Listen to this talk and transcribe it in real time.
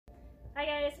Hi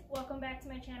guys, welcome back to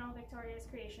my channel, Victoria's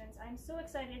Creations. I'm so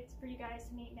excited for you guys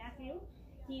to meet Matthew.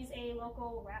 He's a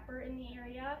local rapper in the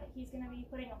area. He's going to be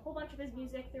putting a whole bunch of his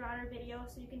music throughout our video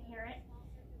so you can hear it.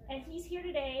 And he's here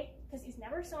today because he's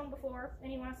never sewn before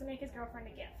and he wants to make his girlfriend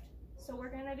a gift. So we're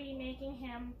going to be making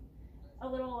him a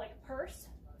little purse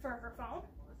for her phone.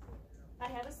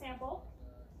 I have a sample.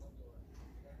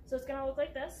 So it's going to look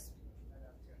like this.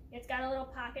 It's got a little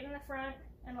pocket in the front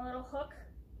and a little hook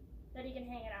that he can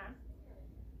hang it on.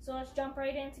 So let's jump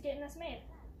right into getting this made.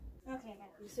 Okay,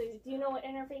 Matthew, so do you know what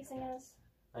interfacing is?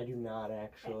 I do not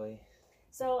actually. Okay.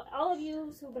 So all of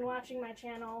you who've been watching my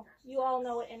channel, you all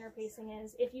know what interfacing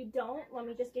is. If you don't, let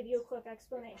me just give you a quick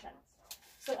explanation.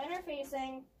 So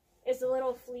interfacing is the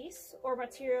little fleece or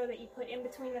material that you put in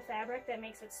between the fabric that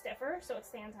makes it stiffer so it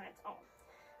stands on its own.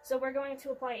 So we're going to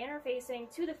apply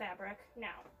interfacing to the fabric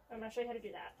now. I'm going to show you how to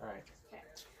do that. All right. Okay.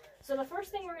 So the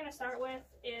first thing we're going to start with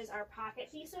is our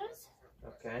pocket pieces.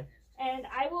 Okay. And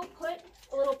I will put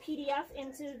a little PDF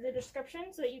into the description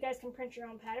so that you guys can print your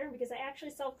own pattern because I actually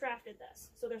self-drafted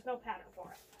this, so there's no pattern for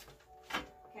it.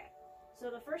 Okay, so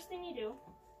the first thing you do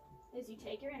is you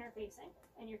take your interfacing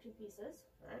and your two pieces,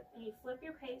 right, and you flip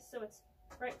your paste so it's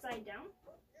right side down.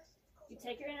 You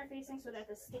take your interfacing so that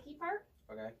the sticky part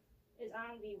is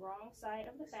on the wrong side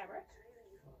of the fabric.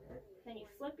 Okay. Then you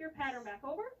flip your pattern back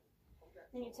over.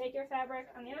 Then you take your fabric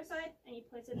on the other side and you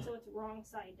place it so it's wrong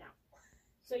side down.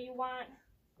 So you want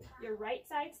your right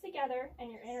sides together and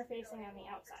your interfacing on the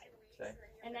outside. Okay.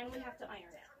 And then we have to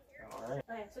iron it. All right.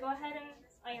 Okay, so go ahead and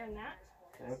iron that.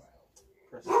 Okay.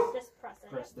 Just press it.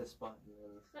 Press this button.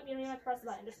 No, you don't even have to press the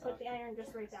button. Just put the iron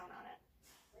just right down on it.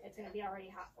 It's going to be already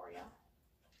hot for you.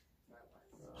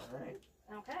 All right.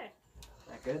 Okay.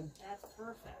 That good? That's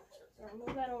perfect. So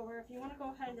move that over. If you want to go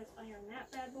ahead and just iron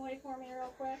that bad boy for me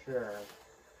real quick. Sure.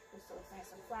 Just so it's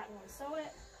nice and flat when we sew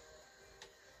it.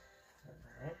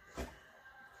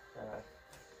 Alright.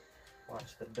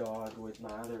 Watch the dog with my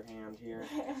other hand here.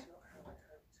 Okay.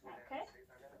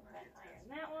 Iron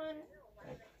that one.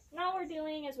 Okay. Now what we're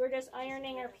doing is we're just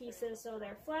ironing our pieces so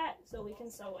they're flat so we can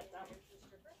sew with them.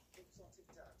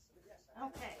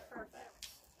 Okay, perfect.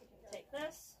 We can take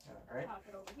this, pop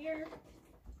it over here.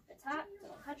 It's hot,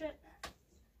 don't touch it.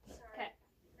 Okay.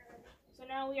 So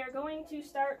now we are going to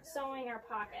start sewing our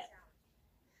pocket.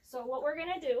 So what we're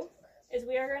going to do is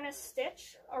we are going to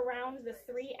stitch around the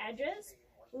 3 edges,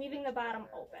 leaving the bottom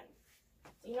open.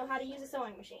 So you know how to use a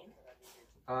sewing machine?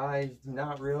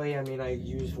 Not really. I mean, I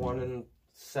used one in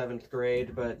 7th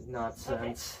grade, but not since.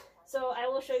 Okay. So I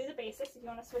will show you the basics if you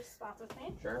want to switch spots with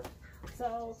me. Sure.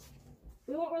 So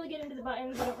we won't really get into the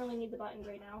buttons. We don't really need the buttons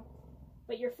right now.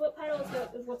 But your foot pedal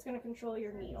is what's going to control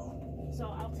your needle. So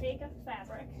I'll take a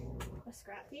fabric, a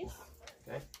scrap piece.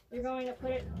 Okay. You're going to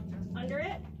put it under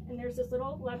it, and there's this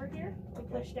little lever here to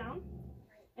push down.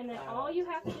 And then all you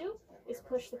have to do is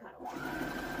push the pedal.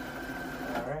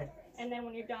 All right. And then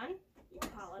when you're done, you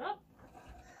pile it up,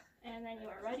 and then you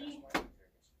are ready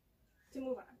to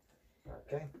move on.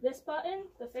 Okay. This button,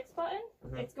 the fix button,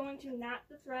 it's going to knot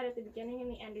the thread at the beginning and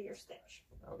the end of your stitch.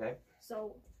 Okay.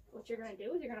 So what you're going to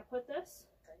do is you're going to put this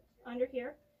under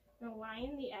here and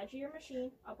line the edge of your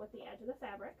machine up with the edge of the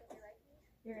fabric.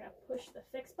 You're going to push the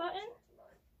fix button,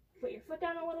 put your foot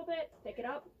down a little bit, pick it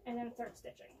up, and then start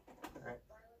stitching. All right.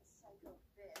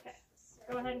 Okay,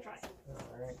 go ahead and try it.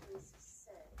 All right.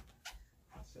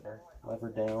 So lever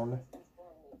down.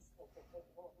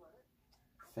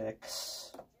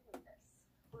 Fix.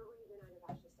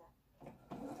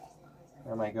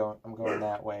 Where am I going? I'm going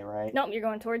that way, right? Nope, you're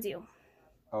going towards you.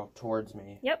 Oh, towards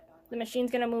me. Yep, the machine's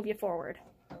going to move you forward.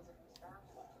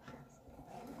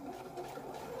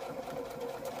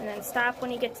 And then stop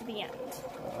when you get to the end.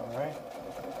 All right.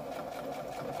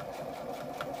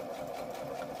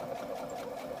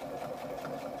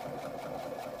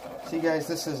 See, guys,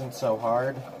 this isn't so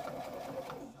hard.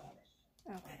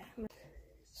 Okay.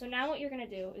 So now what you're going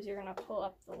to do is you're going to pull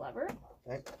up the lever.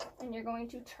 Okay. And you're going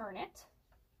to turn it.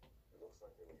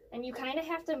 And you kind of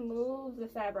have to move the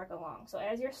fabric along. So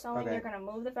as you're sewing, you're going to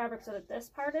move the fabric so that this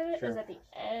part of it is at the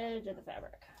edge of the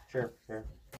fabric. Sure, sure.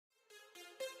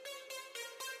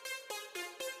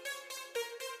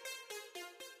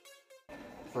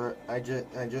 I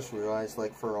just realized,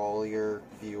 like, for all your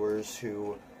viewers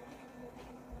who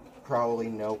probably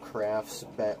know crafts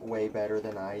way better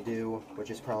than I do, which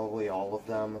is probably all of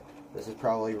them, this is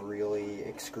probably really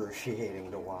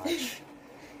excruciating to watch.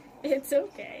 It's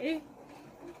okay.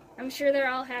 I'm sure they're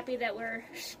all happy that we're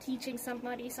teaching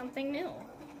somebody something new.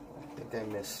 I think I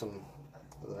missed some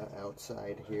of the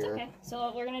outside here. It's okay. So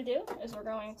what we're going to do is we're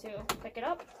going to pick it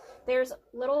up. There's a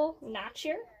little notch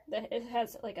here that it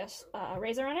has like a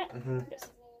razor on it.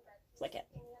 Just flick it.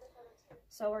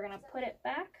 So we're going to put it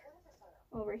back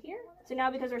over here. So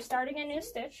now because we're starting a new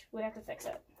stitch, we have to fix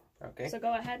it. Okay. So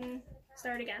go ahead and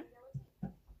start again.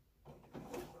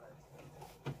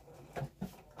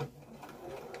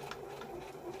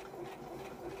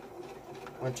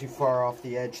 Went too far off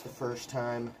the edge the first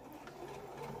time.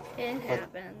 It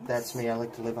happens. That's me. I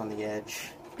like to live on the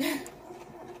edge.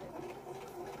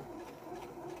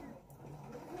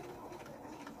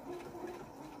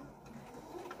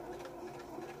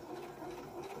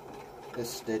 This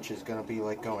stitch is going to be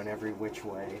like going every which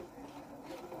way.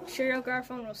 Sure, your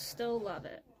Garphone will still love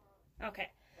it. Okay,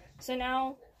 so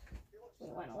now we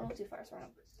went a little too far, so we're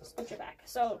going to scooch it back.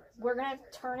 So we're going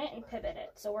to turn it and pivot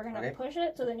it. So we're going to push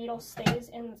it so the needle stays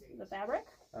in the fabric.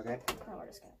 Okay. Now we're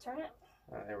just going to turn it.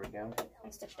 There we go.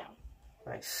 And stitch down.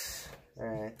 Nice.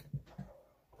 Alright.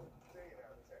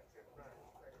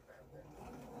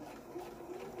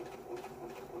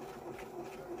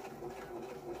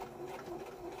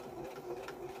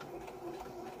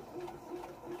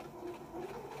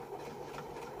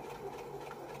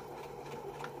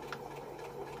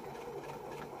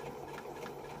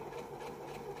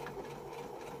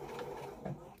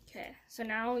 Okay, so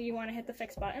now you want to hit the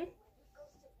fix button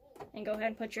and go ahead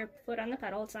and put your foot on the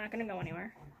pedal. It's not going to go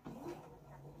anywhere.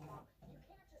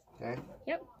 Okay.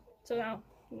 Yep. So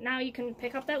now you can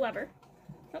pick up that lever.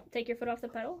 Oh, take your foot off the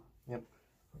pedal. Yep.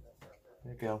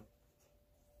 There you go.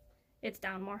 It's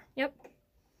down more. Yep.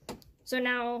 So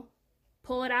now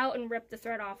pull it out and rip the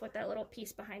thread off with that little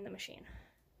piece behind the machine.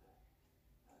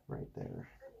 Right there.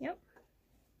 Yep.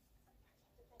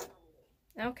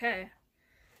 Okay.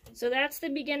 So that's the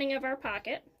beginning of our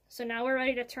pocket. So now we're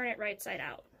ready to turn it right side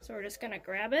out. So we're just going to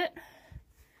grab it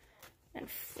and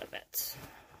flip it.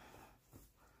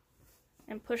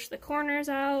 And push the corners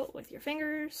out with your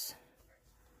fingers.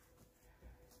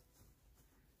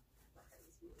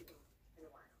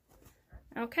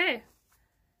 Okay,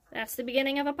 that's the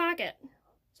beginning of a pocket.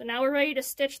 So now we're ready to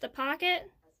stitch the pocket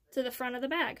to the front of the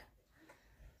bag.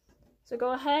 So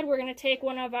go ahead, we're going to take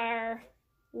one of our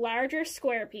larger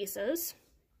square pieces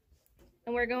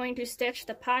and we're going to stitch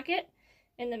the pocket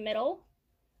in the middle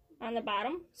on the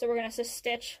bottom. So we're going to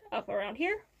stitch up around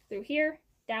here, through here,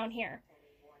 down here.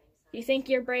 Do you think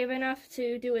you're brave enough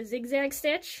to do a zigzag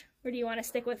stitch, or do you want to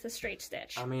stick with a straight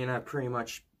stitch? I mean, I've pretty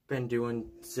much been doing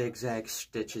zigzag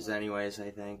stitches anyways,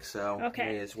 I think, so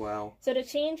okay. Me as well. So to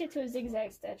change it to a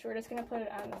zigzag stitch, we're just going to put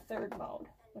it on the third mode,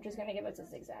 which is going to give us a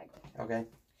zigzag. Okay.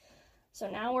 So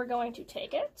now we're going to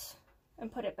take it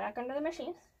and put it back under the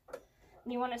machine.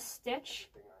 And you want to stitch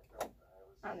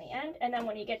on the end, and then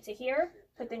when you get to here,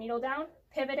 put the needle down,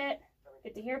 pivot it,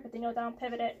 get to here, put the needle down,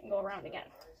 pivot it, and go around again.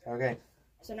 Okay.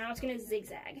 So now it's going to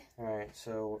zigzag. Alright,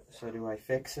 so do I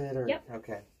fix it, or? Yep.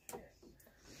 Okay.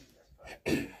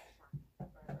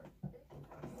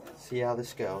 See how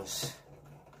this goes.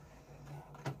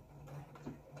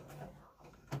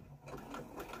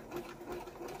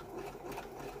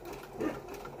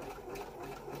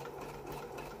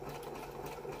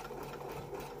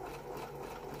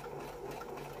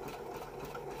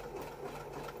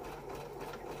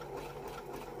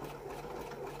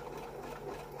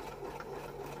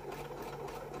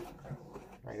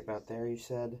 Right about there, you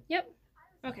said? Yep.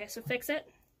 Okay, so fix it.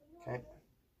 Okay.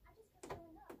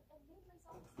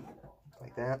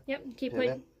 Like that? Yep, keep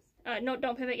pivot. No,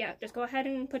 don't pivot yet. Just go ahead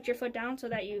and put your foot down so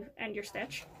that you end your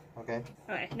stitch. Okay.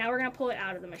 Okay, now we're going to pull it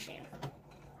out of the machine.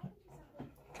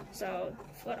 So,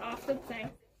 foot off the thing.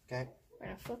 Okay. We're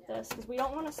going to flip this, because we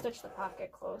don't want to stitch the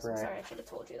pocket close. Right. I'm sorry, I should have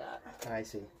told you that. I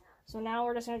see. So now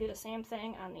we're just going to do the same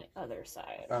thing on the other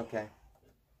side. Okay.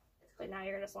 But now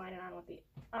you're just lining on with the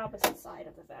opposite side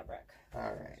of the fabric.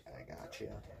 Alright, I got you.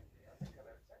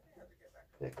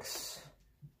 Fix.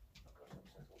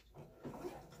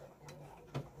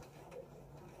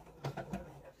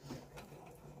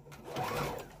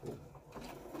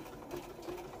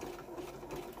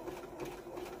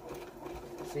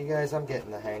 See guys, I'm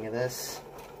getting the hang of this.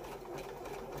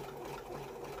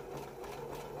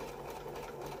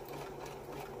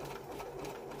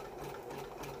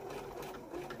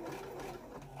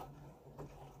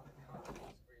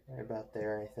 Right about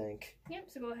there, I think. Yep,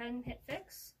 so go ahead and hit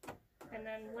fix. And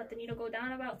then let the needle go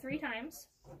down about 3 times.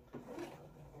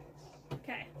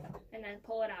 Okay, and then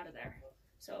pull it out of there.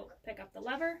 So pick up the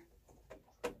lever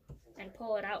and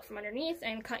pull it out from underneath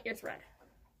and cut your thread.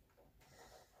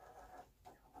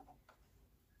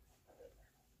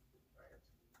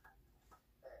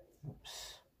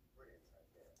 Oops.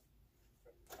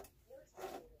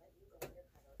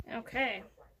 Okay,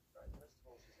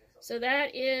 so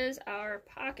that is our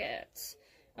pocket,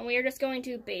 and we are just going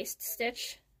to baste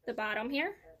stitch the bottom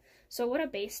here. So what a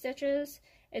base stitch is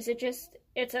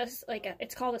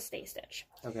it's called a stay stitch.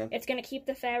 Okay. It's going to keep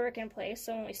the fabric in place,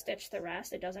 so when we stitch the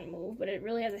rest, it doesn't move, but it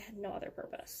really has no other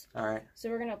purpose. All right. So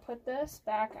we're going to put this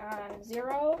back on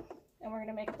 0, and we're going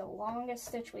to make it the longest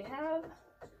stitch we have.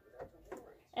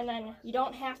 And then you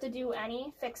don't have to do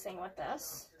any fixing with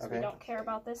this, so we don't care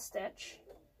about this stitch.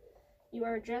 You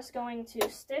are just going to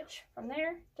stitch from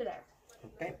there to there.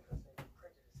 Okay.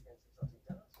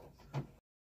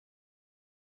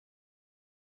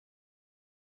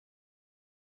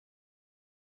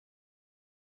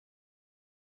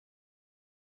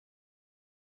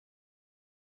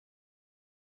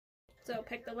 So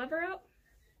pick the lever out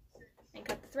and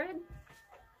cut the thread.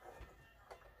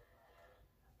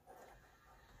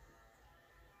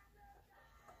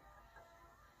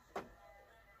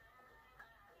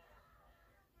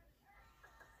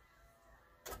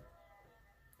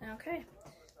 Okay,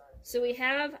 so we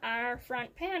have our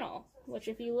front panel, which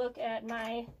if you look at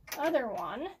my other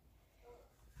one,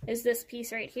 is this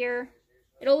piece right here.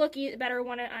 It'll look better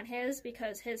on his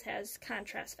because his has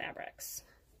contrast fabrics.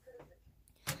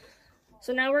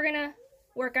 So now we're going to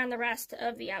work on the rest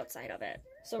of the outside of it.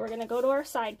 So we're going to go to our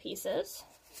side pieces.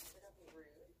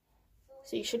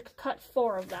 So you should cut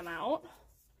 4 of them out.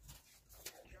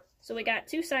 So we got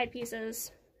 2 side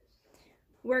pieces.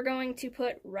 We're going to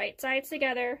put right sides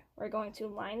together. We're going to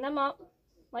line them up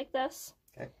like this.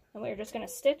 Okay. And we're just going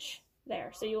to stitch there.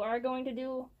 So you are going to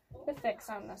do the fix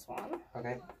on this one.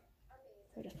 Okay.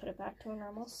 So just put it back to a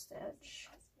normal stitch.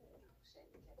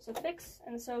 So fix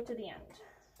and sew to the end.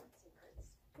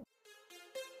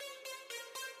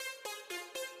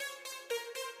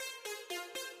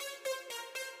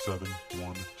 Seven,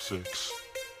 1, 6.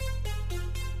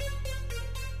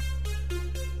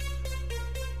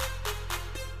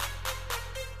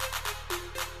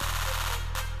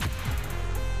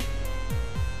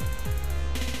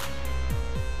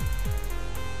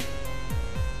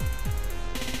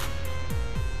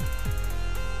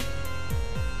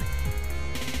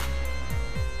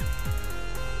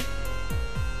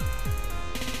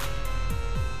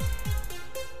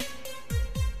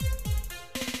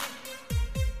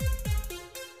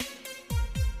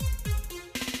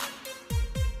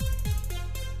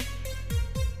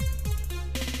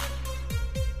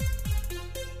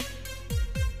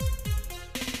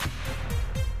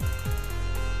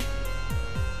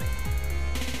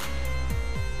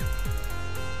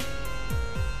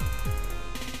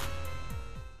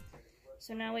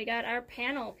 So now we got our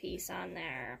panel piece on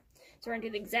there. So we're going to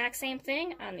do the exact same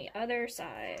thing on the other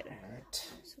side. All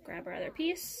right. So grab our other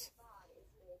piece,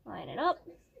 line it up,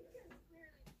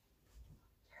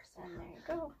 and there you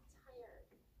go.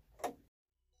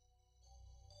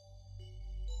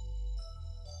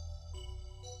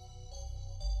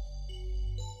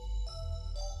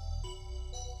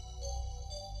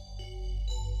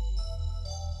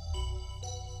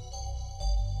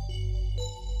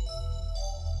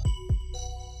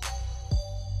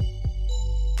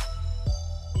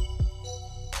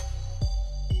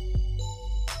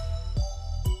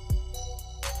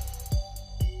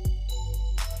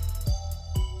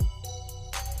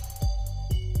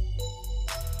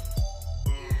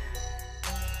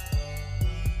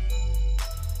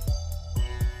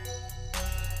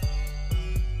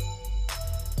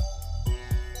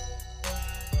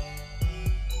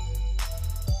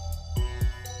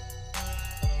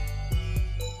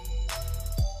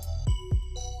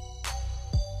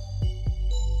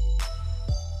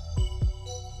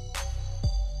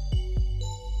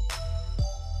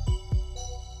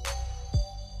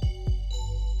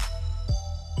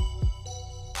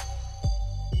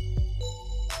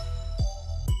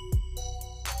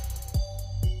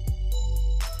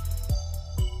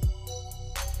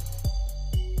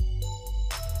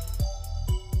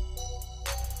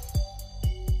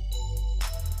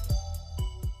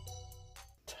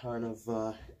 Ton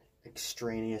of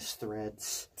extraneous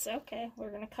threads. It's okay. We're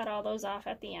going to cut all those off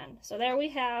at the end. So there we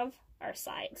have our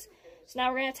sides. So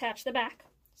now we're going to attach the back.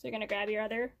 So you're going to grab your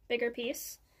other bigger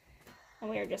piece, and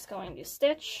we are just going to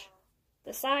stitch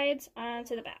the sides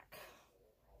onto the back.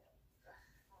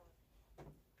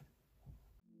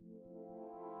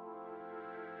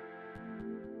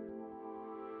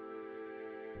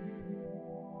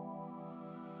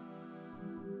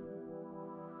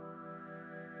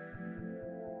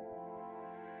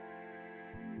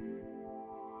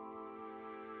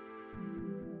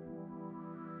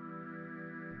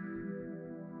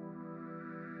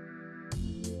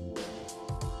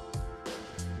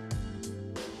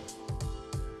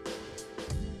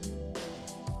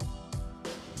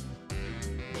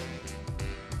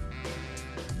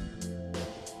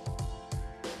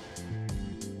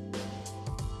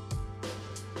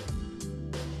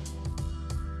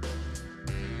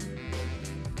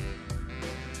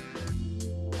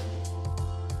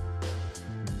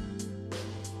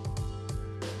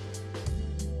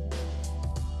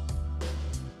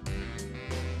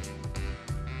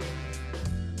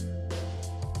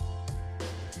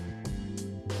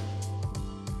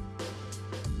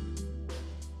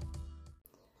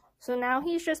 So now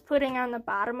he's just putting on the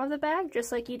bottom of the bag,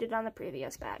 just like he did on the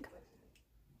previous bag.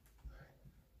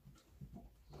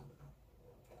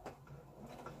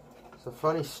 It's a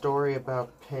funny story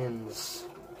about pins,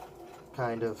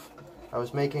 kind of. I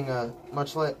was making a,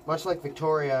 much like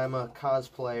Victoria, I'm a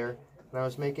cosplayer, and I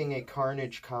was making a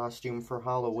Carnage costume for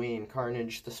Halloween.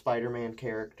 Carnage, the Spider-Man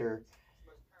character.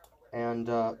 And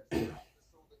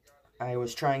I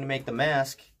was trying to make the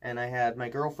mask, and I had my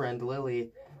girlfriend, Lily,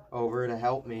 over to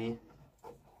help me.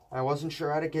 I wasn't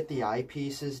sure how to get the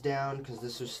eyepieces down, because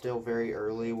this was still very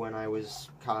early when I was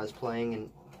cosplaying and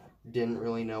didn't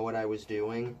really know what I was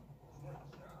doing.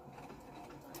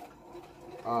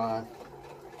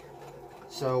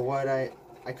 So what I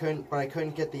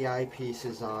couldn't get the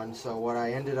eyepieces on, so what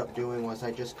I ended up doing was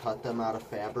I just cut them out of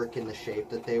fabric in the shape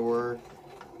that they were,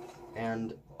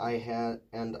 and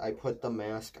I put the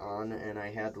mask on, and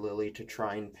I had Lily to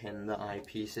try and pin the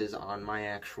eyepieces on my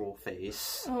actual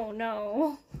face. Oh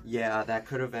no. Yeah, that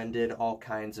could have ended all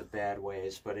kinds of bad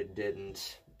ways, but it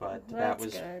didn't. But that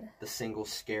was good. The single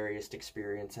scariest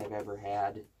experience I've ever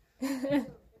had.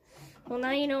 Well,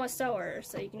 now you know a sewer,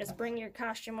 so you can just bring your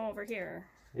costume over here.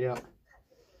 Yeah.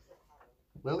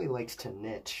 Lily likes to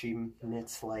knit. She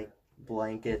knits, like,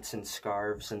 blankets and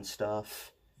scarves and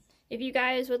stuff. If you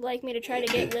guys would like me to try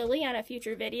to get Lily on a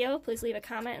future video, please leave a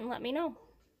comment and let me know.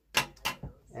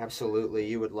 Absolutely,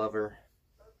 you would love her.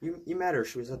 You met her.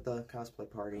 She was at the cosplay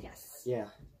party. Yes. Yeah.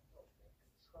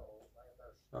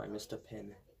 Oh, I missed a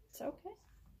pin. It's okay.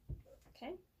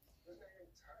 Okay.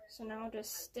 So now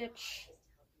just stitch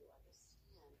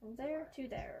from there to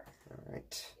there. All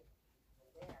right.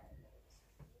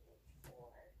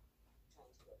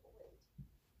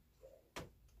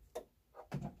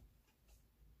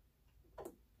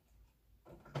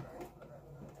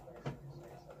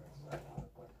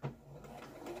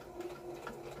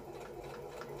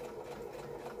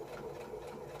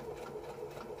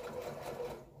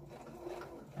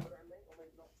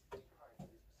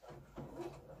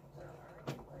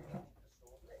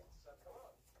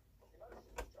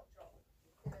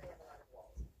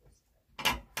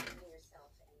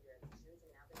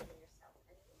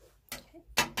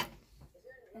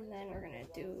 And then we're going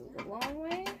to do the long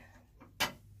way.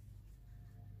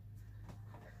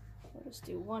 We'll just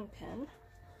do one pin.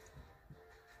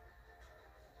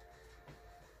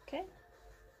 Okay.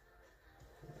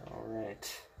 All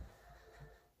right.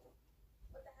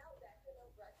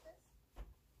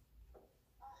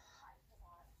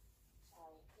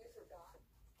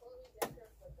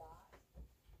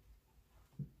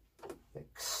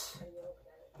 Fix.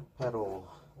 Pedal.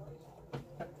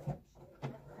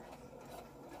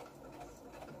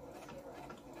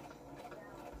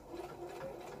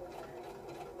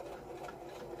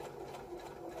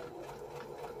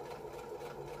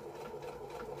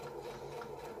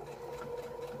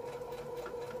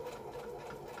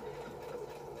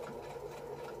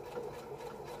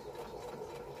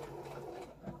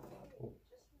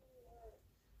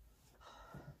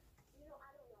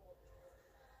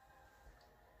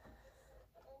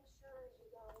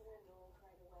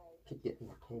 Keep getting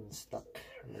the pin stuck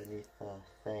underneath the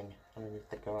thing, underneath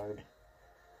the guard.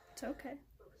 It's okay.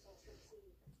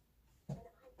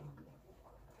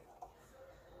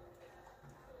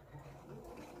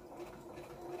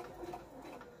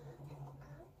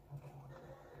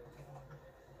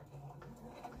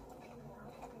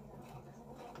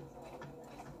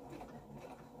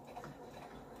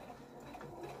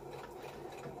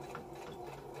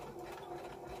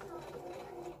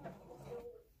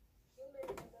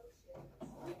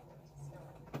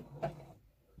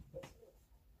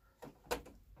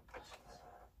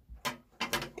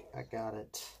 I got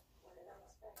it.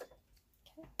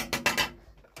 Okay.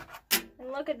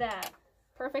 And look at that.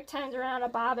 Perfect times around a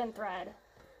bobbin thread.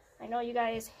 I know you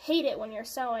guys hate it when you're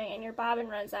sewing and your bobbin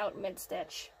runs out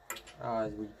mid-stitch.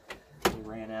 We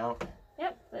ran out.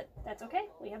 Yep, but that's okay.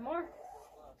 We have more.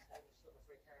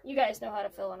 You guys know how to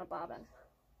fill in a bobbin.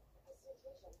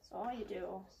 So all you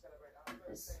do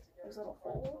is there's a little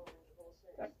hole.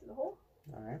 Go through the hole.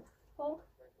 Alright. Hole.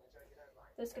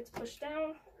 This gets pushed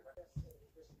down.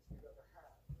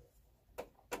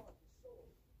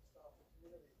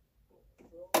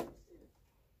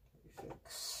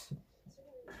 Fix.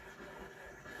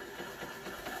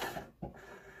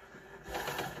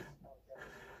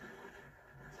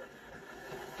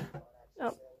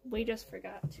 Oh, we just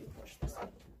forgot to push this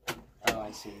up. Oh,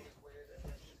 I see.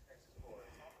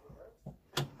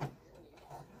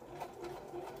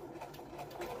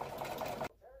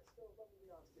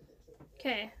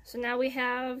 Okay, so now we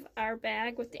have our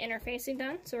bag with the interfacing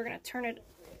done, so we're going to turn it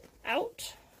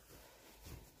out.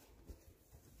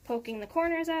 poking the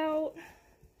corners out.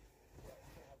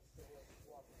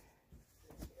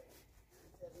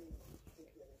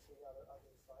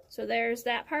 So there's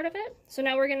that part of it. So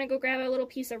now we're going to go grab a little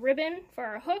piece of ribbon for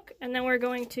our hook, and then we're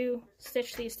going to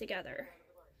stitch these together.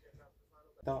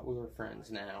 Thought we were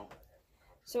friends now.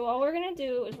 So all we're going to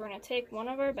do is we're going to take one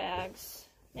of our bags,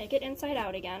 make it inside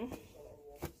out again.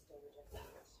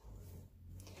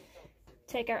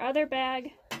 Take our other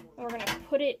bag, and we're going to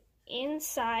put it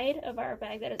inside of our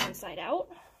bag that is inside out.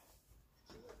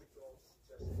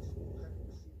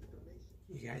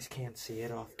 You guys can't see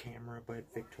it off camera, but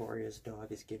Victoria's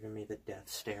dog is giving me the death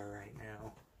stare right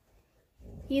now.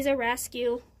 He's a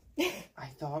rescue. I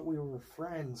thought we were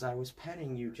friends. I was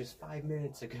petting you just 5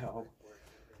 minutes ago.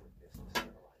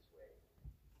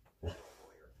 This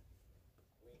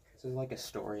is like a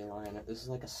storyline. This is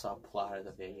like a subplot of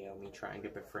the video, me trying to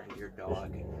befriend your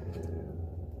dog.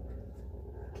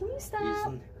 Can you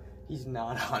stop? He's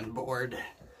not on board.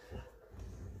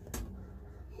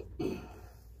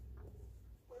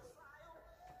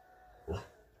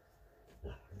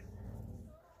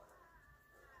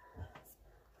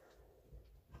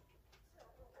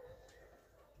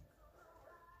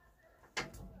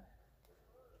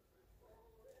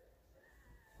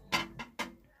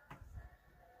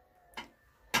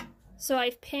 So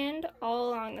I've pinned all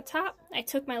along the top. I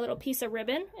took my little piece of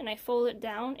ribbon and I fold it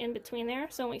down in between there.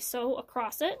 So when we sew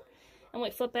across it and we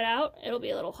flip it out, it'll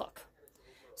be a little hook.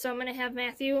 So I'm going to have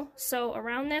Matthew sew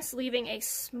around this, leaving a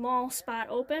small spot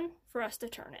open for us to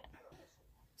turn it.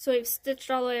 So we've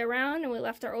stitched all the way around and we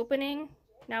left our opening.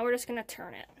 Now we're just going to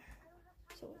turn it.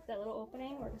 So with that little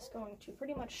opening, we're just going to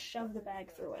pretty much shove the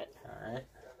bag through it. All right.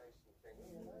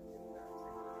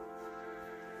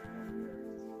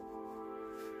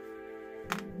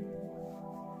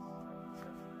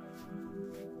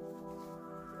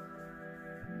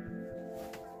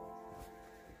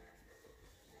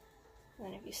 And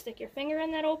then if you stick your finger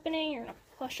in that opening, you're going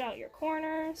to push out your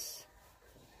corners.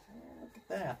 Look at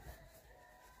that.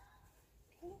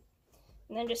 Okay.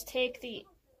 And then just take the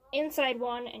inside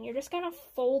one and you're just going to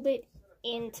fold it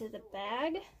into the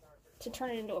bag to turn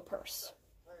it into a purse.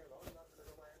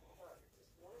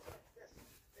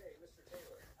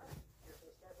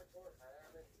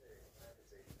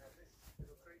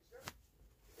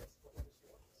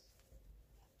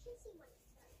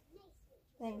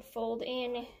 Then fold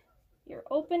in your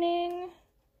opening.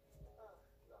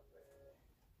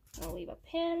 I'll leave a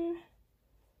pin.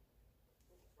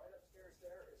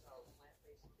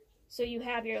 So you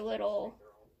have your little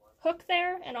hook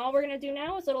there, and all we're going to do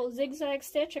now is a little zigzag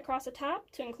stitch across the top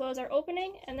to enclose our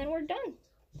opening, and then we're done.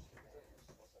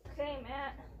 Okay,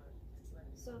 Matt.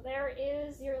 So there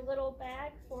is your little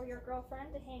bag for your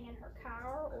girlfriend to hang in her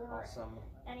car or Awesome.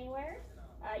 anywhere.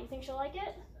 You think she'll like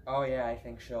it? Oh yeah, I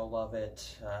think she'll love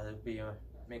it.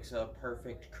 Makes a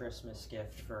perfect Christmas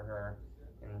gift for her,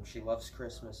 and she loves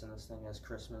Christmas, and this thing has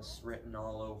Christmas written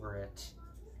all over it.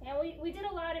 Yeah, we did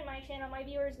a lot in my channel. My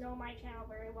viewers know my channel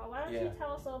very well. Why don't you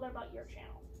tell us a little bit about your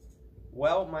channel?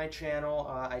 Well, my channel,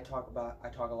 I talk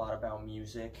a lot about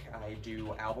music. I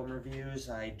do album reviews.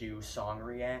 I do song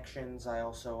reactions. I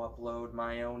also upload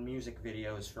my own music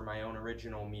videos for my own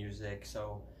original music.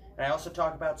 And I also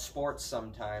talk about sports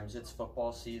sometimes. It's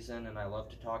football season, and I love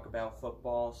to talk about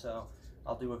football. So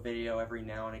I'll do a video every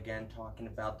now and again talking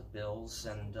about the Bills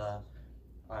and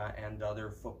other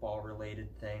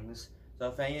football-related things. So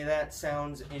if any of that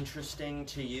sounds interesting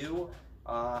to you,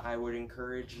 I would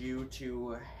encourage you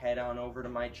to head on over to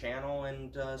my channel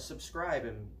and subscribe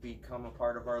and become a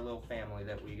part of our little family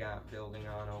that we got building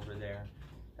on over there.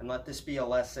 And let this be a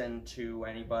lesson to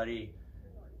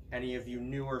any of you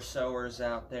newer sewers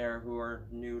out there who are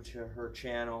new to her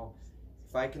channel.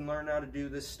 If I can learn how to do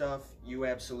this stuff, you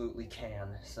absolutely can.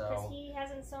 So because he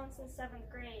hasn't sewn since 7th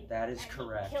grade. That is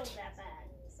correct. He killed that bad.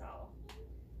 So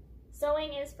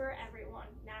sewing is for everyone,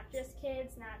 not just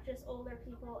kids, not just older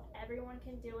people. Everyone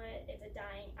can do it. It's a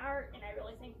dying art, and I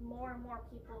really think more and more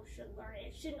people should learn it.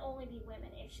 It shouldn't only be women.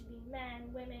 It should be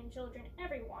men, women, children,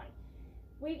 everyone.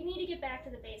 We need to get back to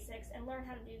the basics and learn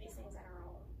how to do these things on our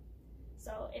own.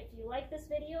 So if you like this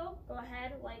video, go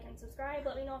ahead, like and subscribe.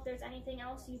 Let me know if there's anything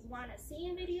else you'd want to see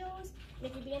in videos. And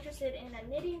if you'd be interested in a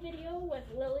knitting video with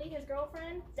Lily, his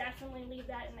girlfriend, definitely leave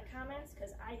that in the comments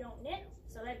because I don't knit.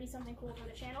 So that'd be something cool for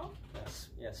the channel.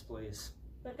 yes, please.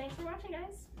 But thanks for watching,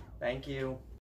 guys. Thank you.